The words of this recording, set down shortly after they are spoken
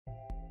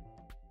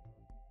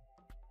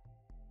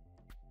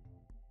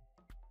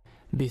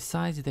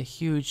Besides the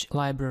huge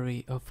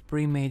library of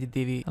pre-made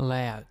Divi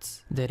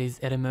layouts that is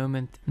at the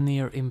moment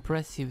near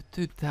impressive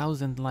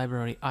 2000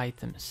 library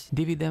items,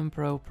 Divi Den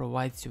Pro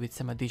provides you with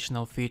some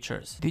additional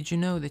features. Did you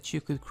know that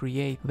you could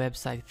create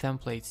website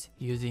templates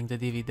using the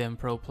Divi Den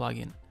Pro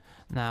plugin?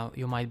 Now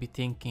you might be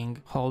thinking,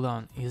 hold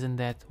on, isn't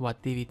that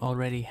what Divi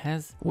already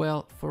has?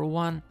 Well, for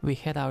one, we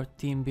had our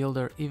theme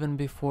builder even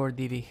before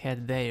Divi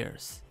had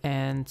theirs.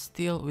 And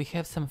still we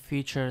have some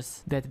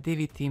features that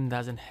Divi theme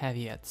doesn't have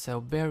yet, so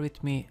bear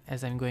with me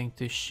as I'm going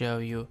to show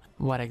you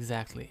what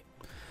exactly.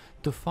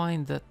 To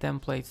find the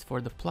templates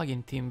for the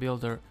plugin theme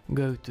builder,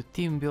 go to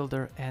theme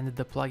builder and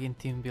the plugin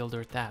theme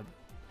builder tab.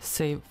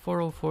 Save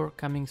 404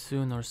 coming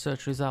soon or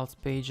search results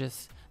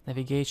pages,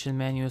 navigation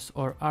menus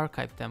or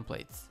archive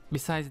templates.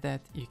 Besides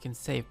that, you can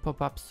save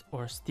pop-ups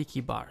or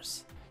sticky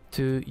bars.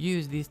 To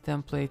use these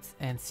templates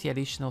and see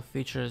additional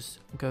features,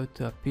 go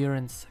to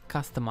Appearance,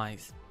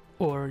 Customize,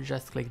 or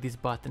just click this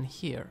button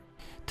here.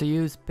 To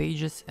use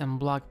pages and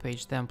blog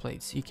page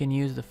templates, you can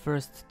use the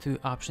first two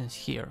options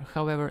here.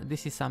 However,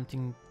 this is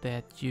something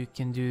that you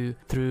can do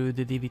through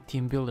the Divi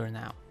Theme Builder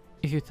now.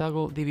 If you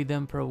toggle Divi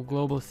Den Pro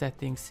global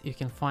settings, you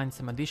can find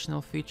some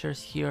additional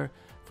features here.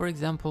 For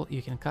example,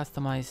 you can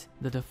customize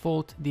the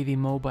default Divi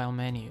mobile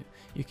menu.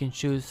 You can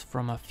choose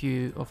from a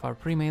few of our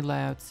pre-made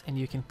layouts and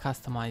you can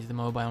customize the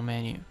mobile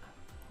menu.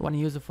 One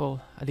useful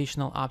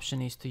additional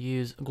option is to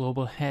use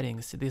global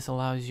headings. This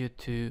allows you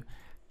to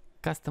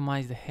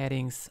customize the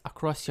headings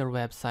across your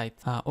website,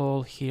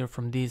 all here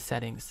from these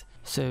settings.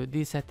 So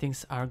these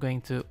settings are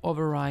going to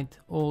override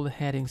all the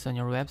headings on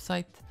your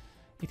website.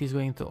 It is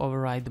going to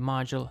override the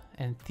module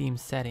and theme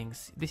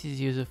settings. This is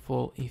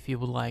useful if you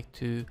would like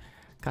to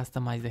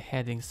customize the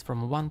headings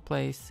from one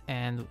place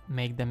and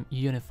make them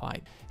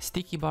unified.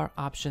 Sticky bar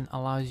option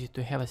allows you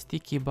to have a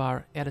sticky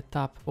bar at the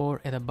top or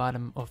at the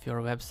bottom of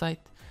your website.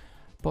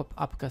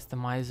 Pop-up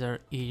customizer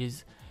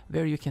is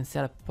where you can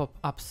set up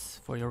pop-ups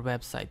for your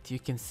website. You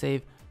can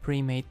save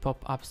pre-made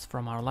pop-ups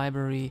from our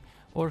library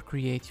or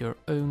create your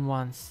own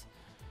ones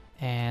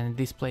and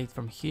display it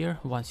from here.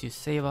 Once you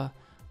save a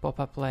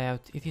pop-up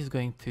layout, it is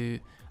going to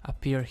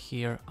appear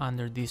here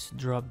under this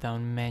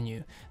drop-down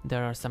menu.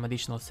 There are some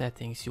additional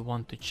settings you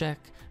want to check.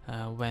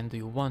 When do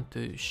you want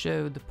to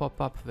show the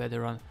pop-up,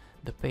 whether on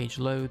the page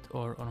load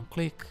or on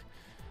click,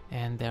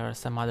 and there are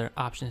some other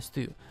options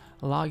too.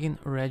 Login,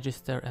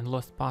 register and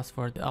lost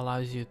password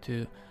allows you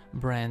to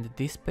brand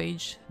this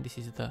page. This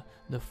is the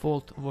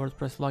default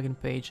WordPress login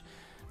page.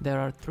 There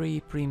are 3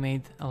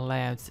 pre-made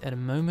layouts at the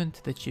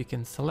moment that you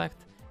can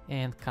select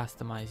and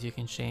customize. You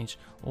can change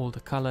all the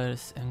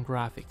colors and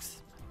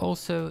graphics.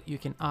 Also, you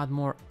can add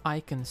more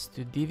icons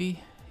to Divi.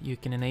 You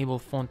can enable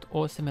font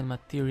awesome and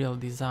material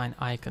design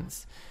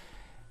icons.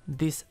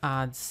 This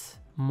adds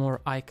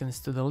more icons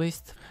to the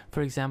list.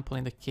 For example,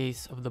 in the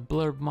case of the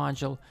blurb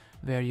module,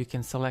 where you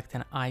can select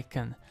an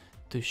icon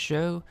to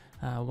show.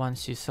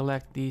 Once you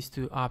select these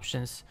two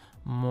options,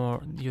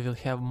 you will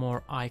have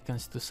more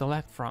icons to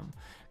select from.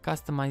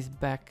 Customize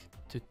back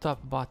to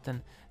top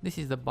button. This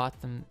is the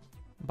button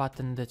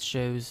that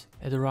shows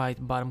at the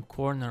right bottom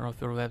corner of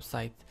your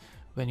website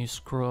when you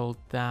scroll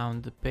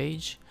down the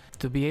page.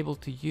 To be able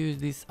to use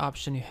this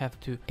option, you have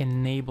to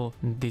enable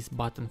this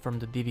button from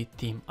the Divi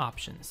theme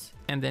options,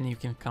 and then you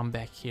can come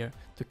back here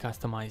to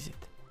customize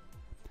it.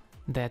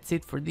 That's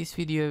it for this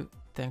video.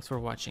 Thanks for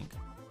watching.